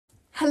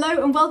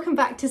Hello and welcome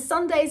back to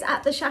Sundays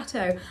at the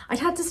Chateau. I'd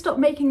had to stop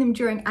making them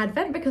during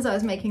Advent because I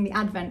was making the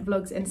Advent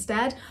vlogs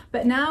instead,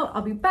 but now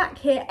I'll be back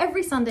here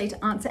every Sunday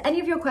to answer any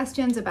of your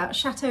questions about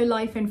chateau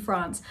life in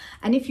France.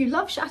 And if you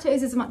love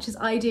chateaus as much as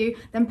I do,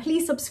 then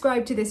please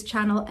subscribe to this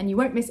channel and you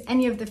won't miss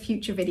any of the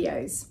future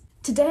videos.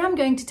 Today I'm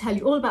going to tell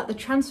you all about the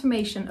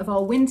transformation of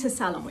our Winter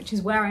Salon, which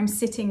is where I'm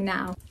sitting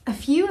now. A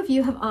few of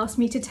you have asked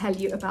me to tell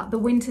you about the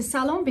Winter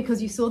Salon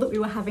because you saw that we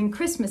were having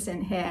Christmas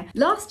in here.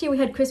 Last year we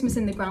had Christmas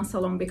in the Grand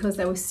Salon because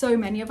there were so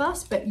many of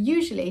us, but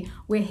usually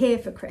we're here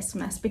for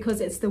Christmas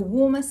because it's the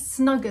warmest,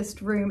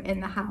 snuggest room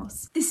in the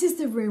house. This is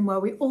the room where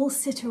we all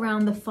sit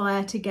around the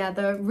fire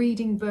together,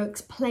 reading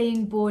books,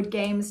 playing board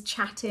games,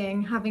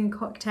 chatting, having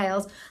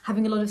cocktails,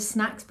 having a lot of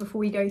snacks before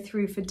we go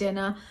through for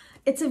dinner.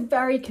 It's a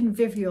very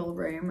convivial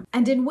room,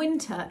 and in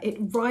winter it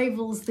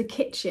rivals the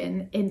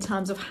kitchen in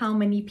terms of how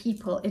many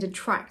people it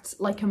attracts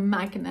like a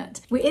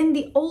magnet. We're in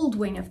the old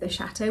wing of the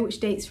chateau, which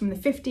dates from the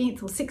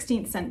 15th or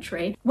 16th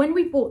century. When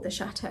we bought the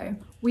chateau,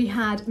 we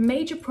had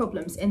major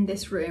problems in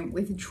this room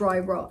with dry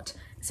rot.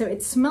 So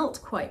it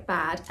smelt quite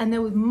bad and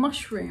there were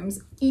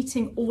mushrooms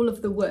eating all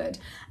of the wood.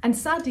 And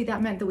sadly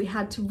that meant that we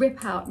had to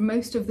rip out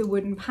most of the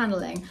wooden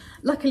paneling.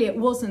 Luckily it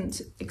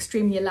wasn't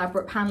extremely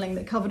elaborate paneling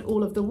that covered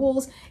all of the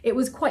walls. It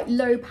was quite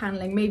low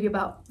paneling, maybe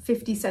about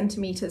 50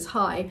 centimeters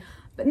high.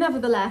 But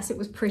nevertheless, it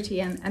was pretty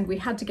and we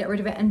had to get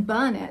rid of it and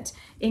burn it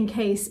in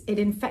case it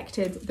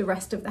infected the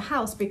rest of the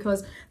house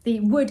because the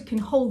wood can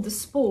hold the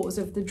spores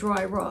of the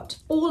dry rot.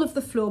 All of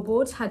the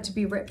floorboards had to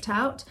be ripped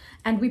out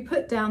and we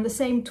put down the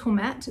same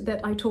tourmette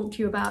that I talked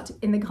to you about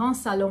in the Grand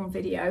Salon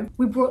video.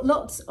 We brought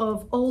lots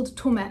of old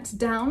tourmettes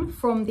down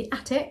from the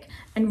attic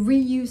and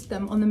reused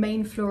them on the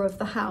main floor of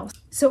the house.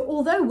 So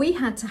although we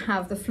had to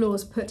have the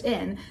floors put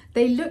in,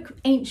 they look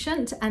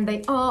ancient and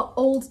they are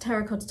old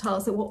terracotta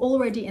tiles that were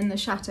already in the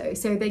chateau,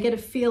 so they get a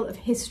feel of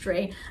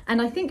history.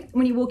 And I think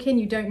when you walk in,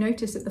 you don't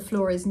notice that the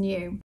floor is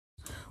new.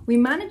 We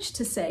managed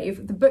to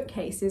save the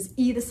bookcases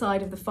either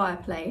side of the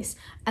fireplace,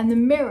 and the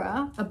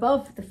mirror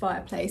above the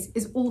fireplace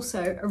is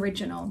also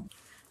original.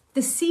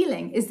 The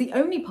ceiling is the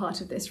only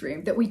part of this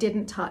room that we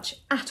didn't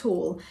touch at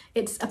all.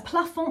 It's a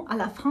plafond à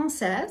la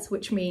française,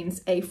 which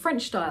means a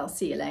French style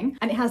ceiling,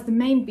 and it has the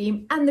main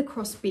beam and the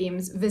cross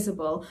beams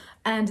visible.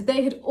 And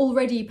they had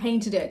already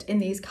painted it in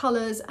these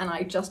colours and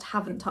I just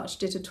haven't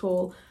touched it at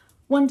all.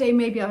 One day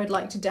maybe I would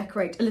like to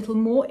decorate a little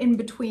more in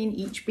between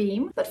each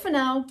beam, but for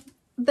now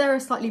there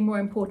are slightly more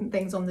important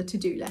things on the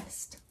to-do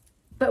list.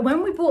 But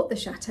when we bought the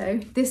chateau,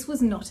 this was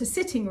not a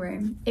sitting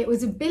room, it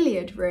was a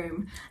billiard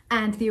room,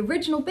 and the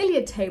original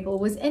billiard table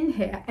was in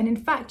here, and in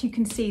fact you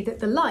can see that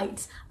the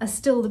lights are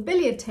still the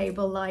billiard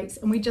table lights,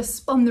 and we just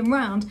spun them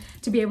round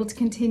to be able to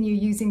continue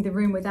using the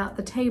room without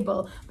the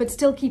table, but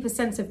still keep a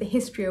sense of the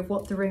history of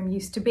what the room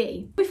used to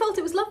be. We felt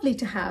it was lovely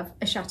to have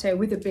a chateau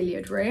with a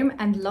billiard room,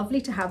 and lovely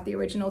to have the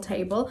original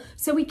table,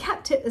 so we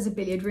kept it as a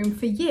billiard room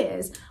for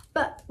years.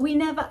 But we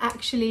never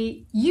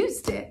actually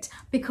used it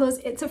because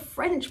it's a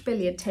French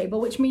billiard table,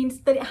 which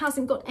means that it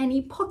hasn't got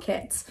any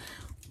pockets,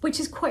 which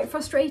is quite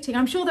frustrating.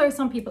 I'm sure there are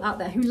some people out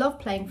there who love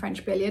playing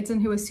French billiards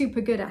and who are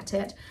super good at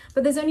it,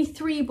 but there's only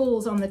 3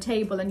 balls on the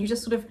table and you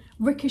just sort of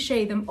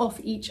ricochet them off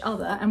each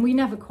other, and we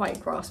never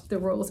quite grasped the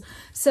rules.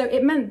 So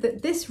it meant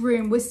that this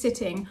room was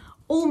sitting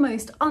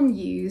almost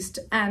unused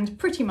and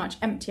pretty much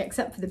empty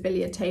except for the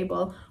billiard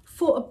table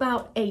for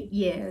about 8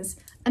 years.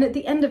 And at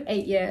the end of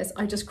 8 years,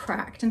 I just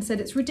cracked and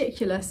said, it's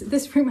ridiculous.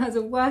 This room has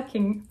a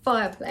working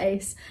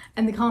fireplace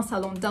and the Grand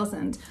Salon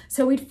doesn't.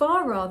 So we'd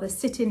far rather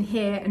sit in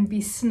here and be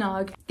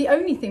snug. The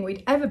only thing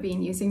we'd ever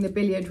been using the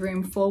billiard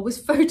room for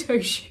was photo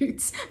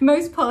shoots.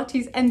 Most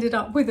parties ended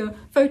up with a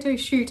photo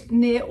shoot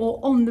near or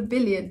on the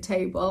billiard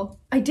table.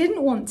 I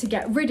didn't want to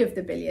get rid of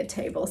the billiard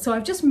table, so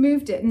I've just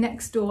moved it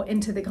next door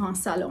into the Grand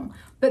Salon.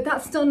 But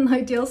that's still an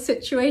ideal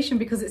situation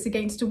because it's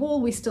against a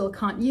wall, we still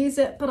can't use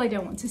it, but I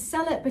don't want to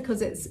sell it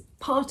because it's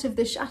part of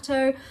the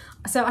chateau.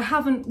 So I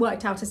haven't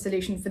worked out a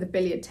solution for the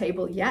billiard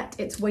table yet.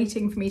 It's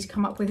waiting for me to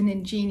come up with an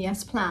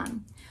ingenious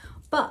plan.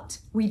 But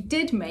we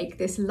did make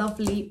this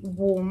lovely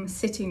warm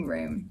sitting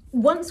room.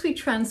 Once we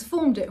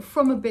transformed it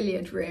from a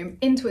billiard room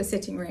into a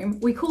sitting room,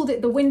 we called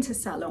it the Winter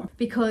Salon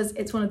because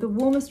it's one of the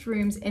warmest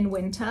rooms in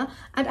winter.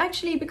 And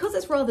actually, because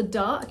it's rather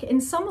dark, in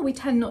summer we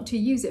tend not to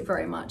use it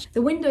very much.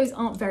 The windows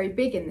aren't very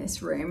big in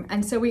this room,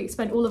 and so we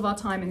spent all of our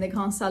time in the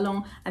Grand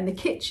Salon and the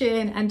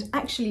kitchen and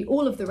actually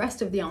all of the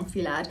rest of the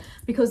enfilade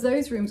because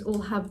those rooms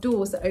all have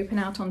doors that open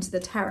out onto the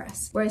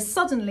terrace. Whereas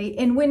suddenly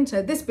in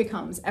winter, this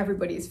becomes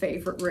everybody's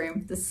favourite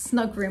room, the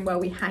snug room where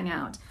we hang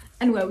out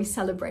and where we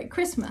celebrate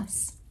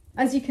Christmas.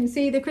 As you can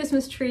see, the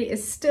Christmas tree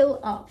is still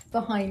up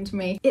behind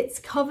me. It's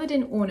covered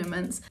in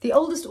ornaments. The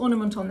oldest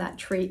ornament on that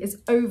tree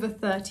is over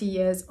 30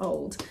 years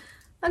old.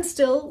 And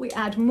still, we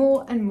add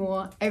more and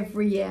more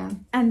every year.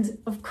 And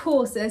of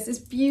course, there's this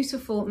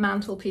beautiful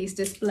mantelpiece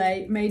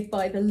display made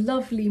by the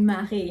lovely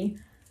Marie.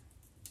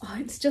 Oh,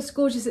 it's just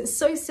gorgeous. It's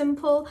so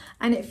simple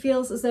and it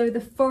feels as though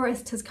the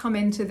forest has come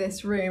into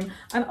this room.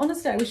 And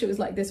honestly, I wish it was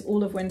like this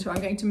all of winter.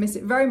 I'm going to miss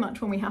it very much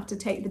when we have to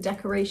take the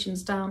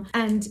decorations down.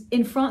 And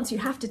in France, you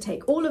have to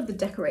take all of the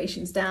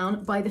decorations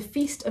down by the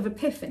Feast of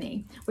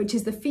Epiphany, which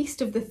is the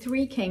Feast of the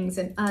Three Kings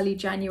in early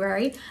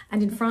January.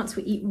 And in France,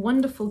 we eat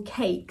wonderful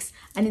cakes.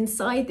 And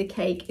inside the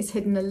cake is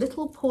hidden a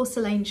little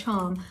porcelain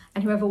charm.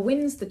 And whoever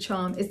wins the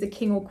charm is the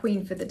king or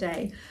queen for the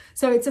day.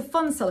 So it's a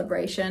fun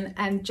celebration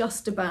and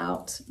just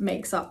about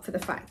makes up for the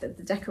fact that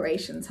the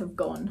decorations have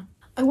gone.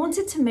 I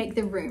wanted to make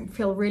the room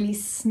feel really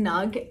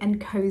snug and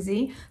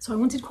cozy, so I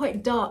wanted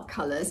quite dark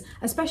colours,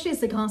 especially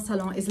as the Grand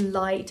Salon is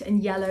light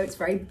and yellow, it's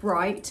very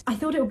bright. I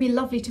thought it would be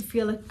lovely to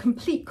feel a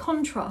complete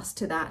contrast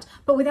to that,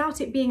 but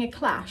without it being a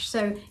clash,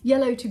 so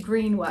yellow to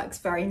green works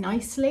very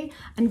nicely,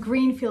 and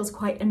green feels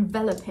quite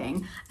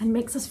enveloping and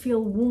makes us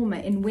feel warmer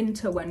in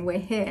winter when we're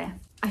here.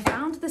 I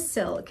found the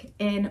silk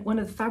in one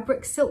of the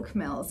fabric silk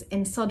mills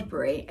in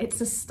Sudbury.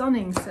 It's a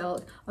stunning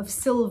silk of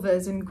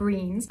silvers and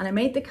greens, and I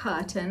made the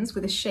curtains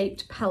with a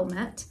shaped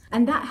pelmet,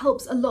 and that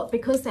helps a lot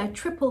because they're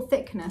triple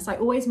thickness. I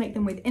always make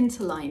them with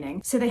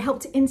interlining, so they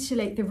help to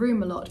insulate the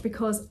room a lot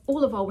because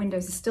all of our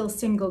windows are still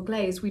single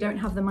glazed. We don't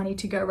have the money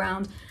to go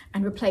around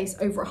and replace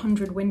over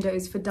 100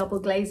 windows for double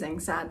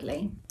glazing,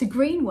 sadly. The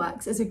green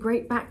works as a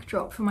great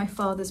backdrop for my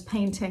father's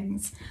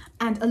paintings,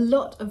 and a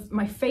lot of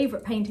my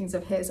favourite paintings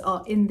of his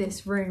are in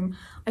this room.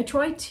 I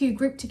tried to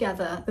group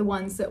together the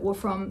ones that were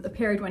from the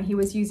period when he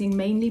was using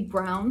mainly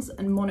browns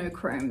and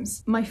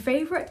monochromes. My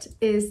favourite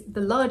is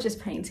the largest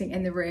painting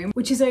in the room,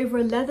 which is over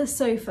a leather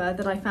sofa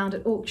that I found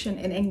at auction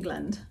in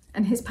England,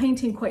 and his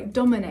painting quite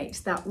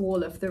dominates that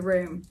wall of the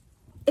room.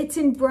 It's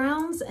in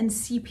browns and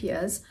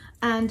sepias,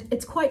 and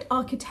it's quite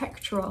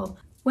architectural.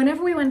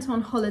 Whenever we went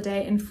on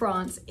holiday in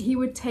France, he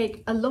would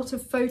take a lot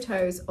of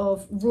photos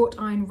of wrought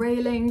iron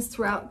railings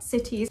throughout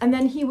cities, and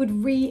then he would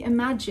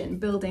reimagine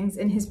buildings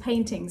in his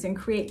paintings and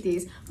create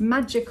these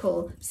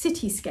magical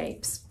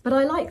cityscapes. But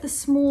I like the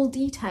small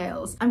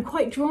details. I'm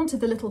quite drawn to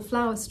the little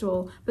flower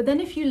stall, but then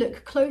if you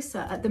look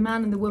closer at the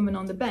man and the woman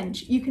on the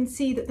bench, you can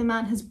see that the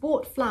man has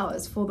bought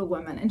flowers for the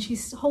woman and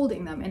she's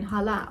holding them in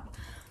her lap.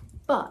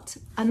 But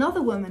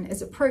another woman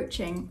is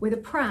approaching with a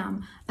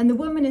pram, and the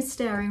woman is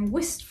staring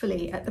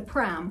wistfully at the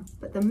pram,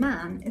 but the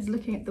man is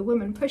looking at the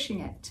woman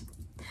pushing it.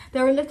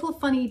 There are little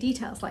funny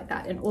details like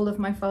that in all of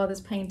my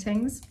father's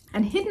paintings.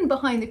 And hidden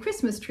behind the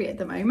Christmas tree at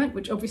the moment,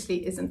 which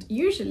obviously isn't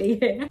usually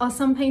here, are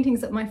some paintings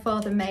that my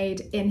father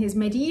made in his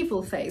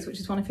medieval phase, which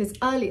is one of his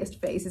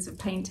earliest phases of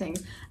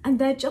paintings. And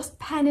they're just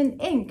pen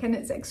and ink, and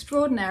it's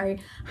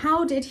extraordinary.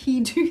 How did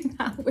he do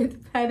that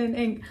with pen and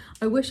ink?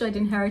 I wish I'd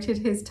inherited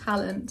his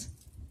talent.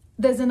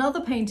 There's another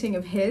painting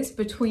of his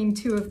between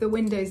two of the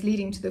windows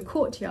leading to the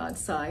courtyard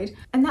side,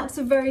 and that's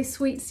a very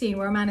sweet scene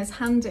where a man is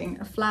handing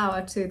a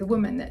flower to the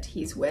woman that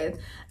he's with,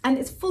 and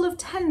it's full of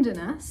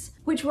tenderness,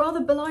 which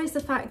rather belies the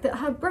fact that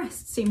her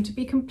breasts seem to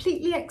be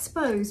completely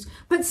exposed,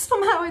 but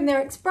somehow in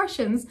their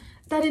expressions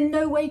that in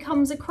no way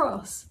comes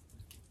across.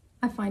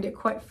 I find it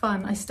quite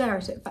fun. I stare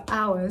at it for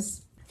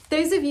hours.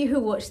 Those of you who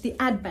watch the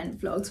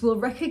Advent vlogs will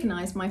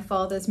recognise my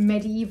father's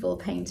medieval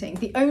painting,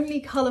 the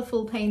only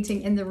colourful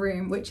painting in the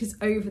room, which is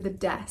over the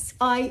desk.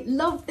 I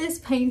love this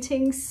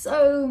painting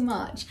so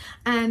much,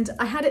 and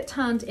I had it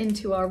turned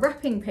into our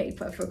wrapping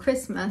paper for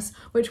Christmas,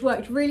 which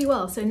worked really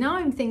well. So now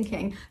I'm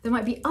thinking there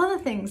might be other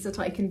things that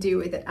I can do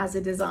with it as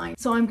a design.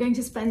 So I'm going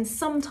to spend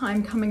some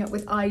time coming up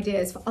with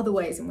ideas for other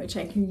ways in which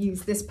I can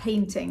use this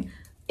painting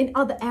in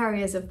other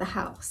areas of the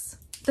house.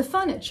 The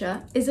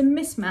furniture is a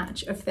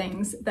mismatch of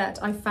things that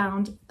I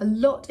found a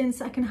lot in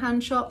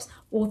secondhand shops,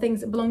 or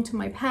things that belong to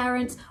my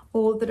parents,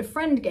 or that a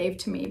friend gave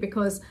to me,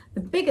 because the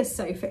biggest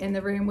sofa in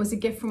the room was a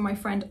gift from my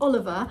friend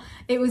Oliver.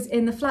 It was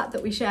in the flat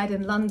that we shared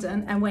in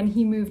London, and when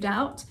he moved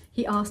out,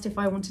 he asked if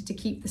I wanted to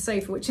keep the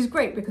sofa, which is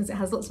great because it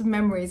has lots of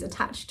memories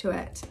attached to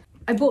it.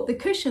 I bought the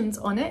cushions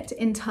on it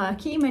in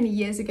Turkey many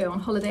years ago on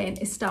holiday in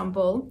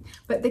Istanbul,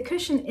 but the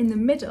cushion in the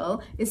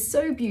middle is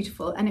so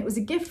beautiful, and it was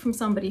a gift from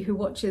somebody who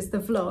watches the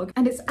vlog,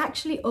 and it's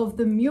actually of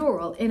the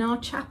mural in our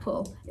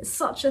chapel. It's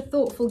such a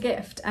thoughtful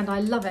gift, and I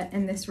love it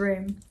in this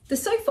room. The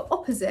sofa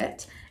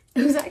opposite,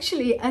 it was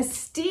actually a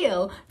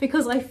steal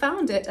because I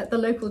found it at the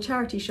local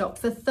charity shop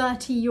for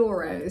 30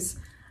 euros.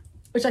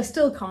 Which I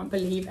still can't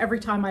believe every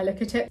time I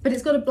look at it, but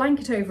it's got a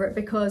blanket over it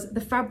because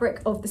the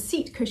fabric of the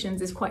seat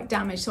cushions is quite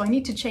damaged, so I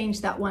need to change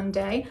that one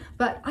day.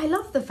 But I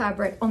love the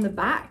fabric on the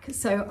back,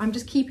 so I'm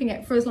just keeping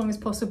it for as long as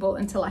possible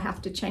until I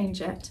have to change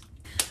it.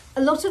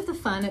 A lot of the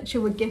furniture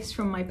were gifts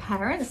from my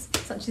parents,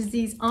 such as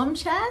these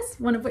armchairs,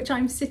 one of which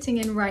I'm sitting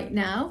in right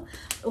now.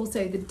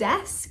 Also the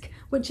desk,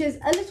 which is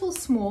a little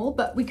small,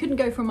 but we couldn't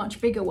go for a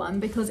much bigger one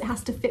because it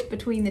has to fit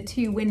between the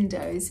two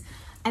windows.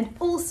 And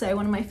also,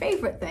 one of my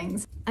favourite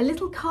things, a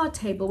little card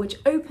table which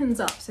opens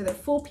up so that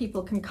 4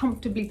 people can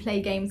comfortably play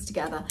games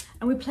together.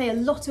 And we play a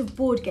lot of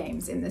board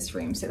games in this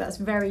room, so that's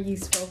very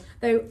useful,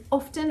 though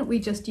often we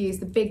just use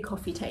the big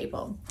coffee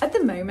table. At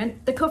the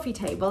moment, the coffee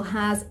table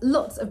has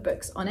lots of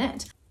books on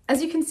it.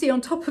 As you can see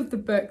on top of the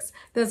books,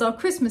 there's our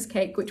Christmas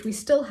cake, which we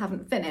still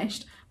haven't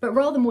finished, but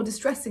rather more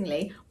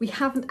distressingly, we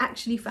haven't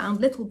actually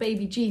found little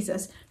baby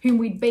Jesus, whom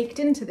we'd baked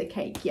into the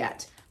cake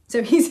yet.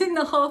 So he's in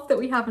the half that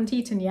we haven't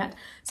eaten yet,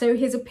 so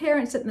his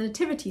appearance at the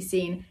nativity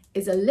scene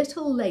is a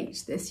little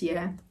late this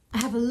year. I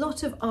have a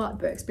lot of art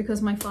books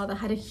because my father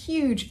had a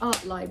huge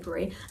art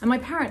library and my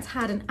parents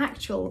had an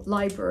actual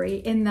library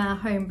in their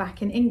home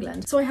back in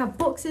England. So I have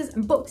boxes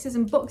and boxes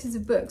and boxes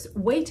of books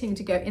waiting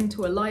to go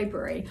into a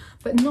library,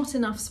 but not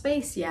enough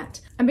space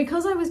yet. And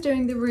because I was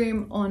doing the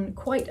room on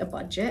quite a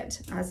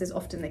budget, as is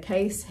often the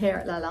case here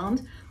at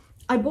Lalande,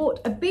 I bought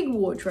a big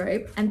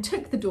wardrobe and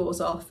took the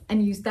doors off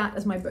and used that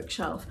as my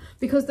bookshelf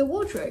because the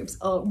wardrobes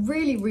are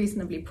really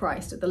reasonably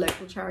priced at the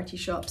local charity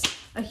shops.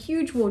 A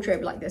huge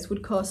wardrobe like this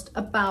would cost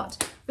about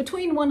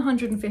between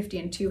 150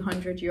 and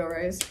 200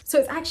 euros. So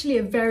it's actually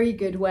a very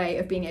good way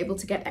of being able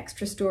to get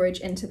extra storage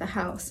into the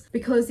house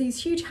because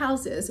these huge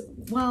houses,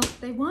 well,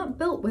 they weren't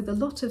built with a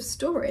lot of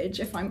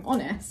storage, if I'm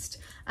honest.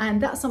 And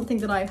that's something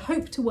that I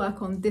hope to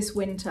work on this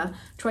winter,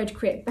 try to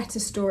create better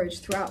storage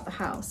throughout the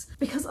house,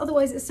 because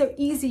otherwise it's so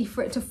easy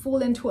for it to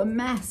fall into a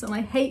mess and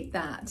I hate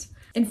that.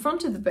 In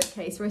front of the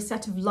bookcase are a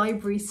set of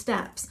library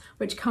steps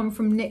which come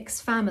from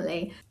Nick's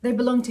family. They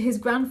belong to his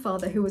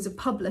grandfather who was a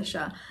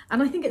publisher,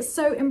 and I think it's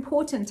so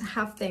important to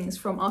have things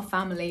from our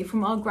family,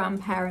 from our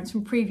grandparents,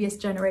 from previous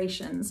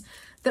generations,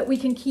 that we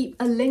can keep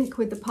a link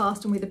with the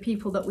past and with the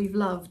people that we've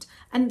loved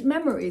and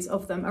memories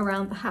of them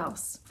around the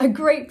house. A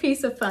great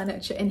piece of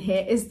furniture in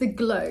here is the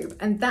globe,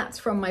 and that's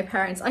from my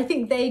parents. I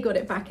think they got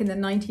it back in the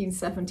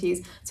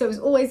 1970s, so it was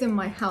always in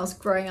my house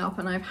growing up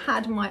and I've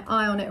had my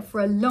eye on it for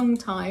a long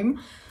time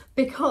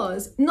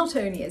because not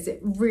only is it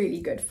really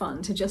good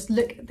fun to just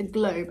look at the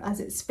globe as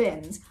it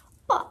spins,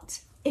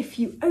 but if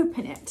you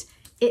open it,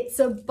 it's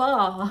a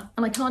bar,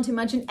 and I can't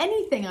imagine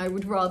anything I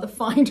would rather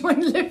find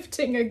when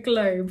lifting a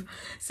globe.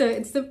 So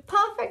it's the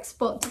perfect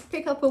spot to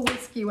pick up a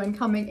whiskey when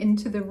coming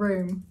into the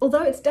room.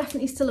 Although it's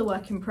definitely still a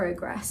work in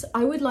progress,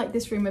 I would like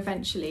this room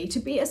eventually to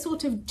be a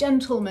sort of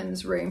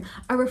gentleman's room,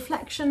 a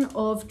reflection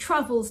of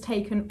travels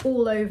taken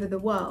all over the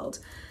world.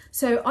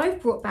 So I've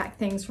brought back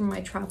things from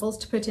my travels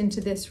to put into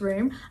this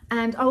room,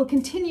 and I will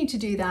continue to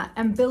do that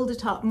and build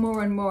it up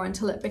more and more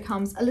until it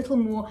becomes a little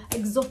more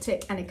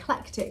exotic and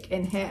eclectic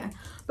in here.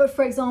 But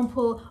for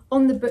example,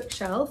 on the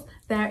bookshelf,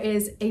 there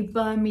is a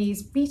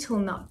Burmese betel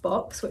nut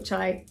box, which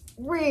I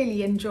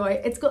really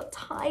enjoy. It's got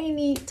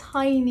tiny,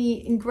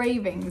 tiny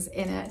engravings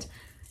in it.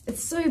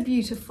 It's so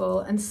beautiful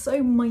and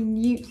so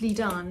minutely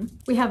done.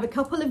 We have a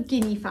couple of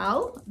guinea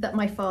fowl that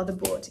my father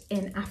bought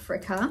in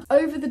Africa.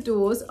 Over the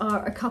doors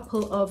are a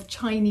couple of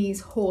Chinese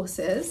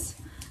horses.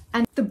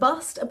 And the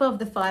bust above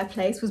the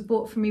fireplace was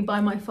bought for me by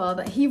my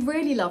father. He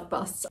really loved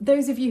busts.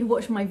 Those of you who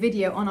watched my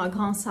video on our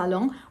Grand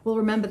Salon will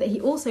remember that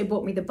he also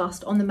bought me the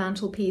bust on the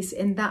mantelpiece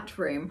in that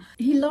room.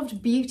 He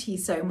loved beauty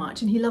so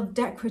much and he loved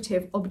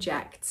decorative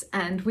objects,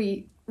 and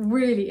we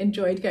really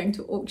enjoyed going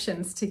to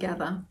auctions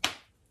together.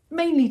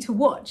 Mainly to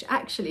watch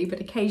actually,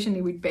 but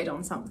occasionally we'd bid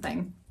on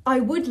something. I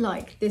would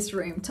like this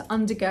room to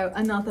undergo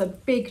another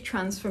big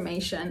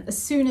transformation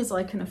as soon as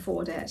I can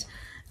afford it.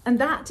 And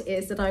that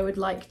is that I would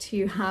like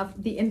to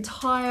have the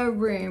entire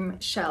room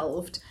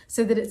shelved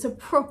so that it's a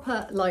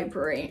proper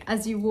library.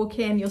 As you walk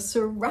in, you're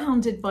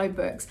surrounded by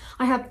books.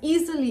 I have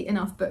easily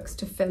enough books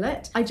to fill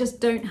it. I just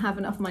don't have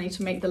enough money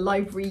to make the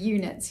library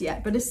units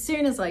yet. But as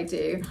soon as I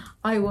do,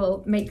 I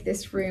will make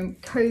this room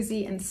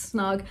cozy and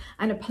snug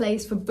and a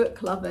place for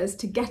book lovers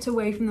to get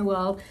away from the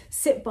world,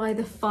 sit by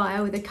the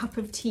fire with a cup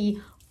of tea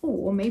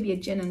or maybe a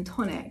gin and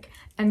tonic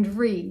and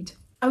read.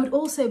 I would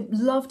also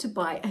love to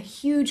buy a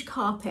huge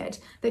carpet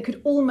that could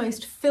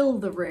almost fill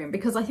the room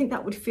because I think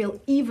that would feel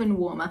even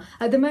warmer.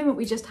 At the moment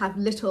we just have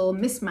little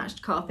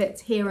mismatched carpets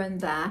here and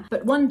there,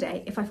 but one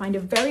day if I find a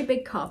very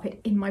big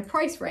carpet in my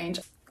price range,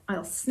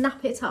 I'll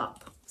snap it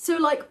up. So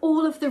like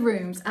all of the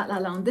rooms at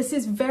Lalande, this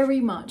is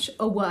very much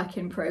a work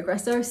in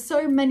progress. There are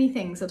so many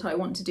things that I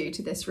want to do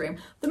to this room.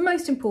 The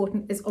most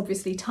important is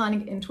obviously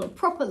turning it into a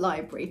proper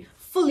library,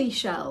 fully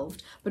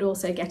shelved, but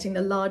also getting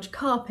the large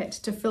carpet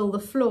to fill the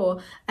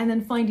floor and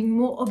then finding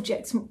more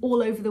objects from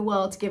all over the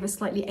world to give a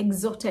slightly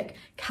exotic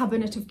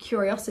cabinet of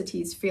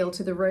curiosities feel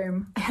to the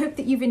room. I hope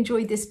that you've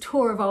enjoyed this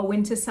tour of our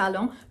winter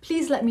salon.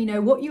 Please let me know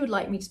what you would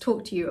like me to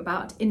talk to you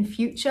about in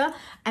future,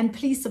 and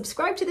please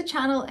subscribe to the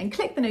channel and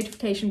click the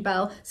notification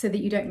bell so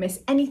that you don't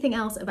miss anything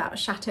else about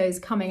Chateau's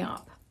coming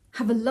up.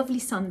 Have a lovely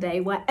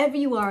Sunday wherever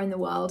you are in the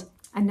world,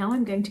 and now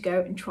I'm going to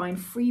go and try and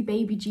free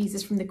baby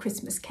Jesus from the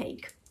Christmas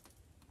cake.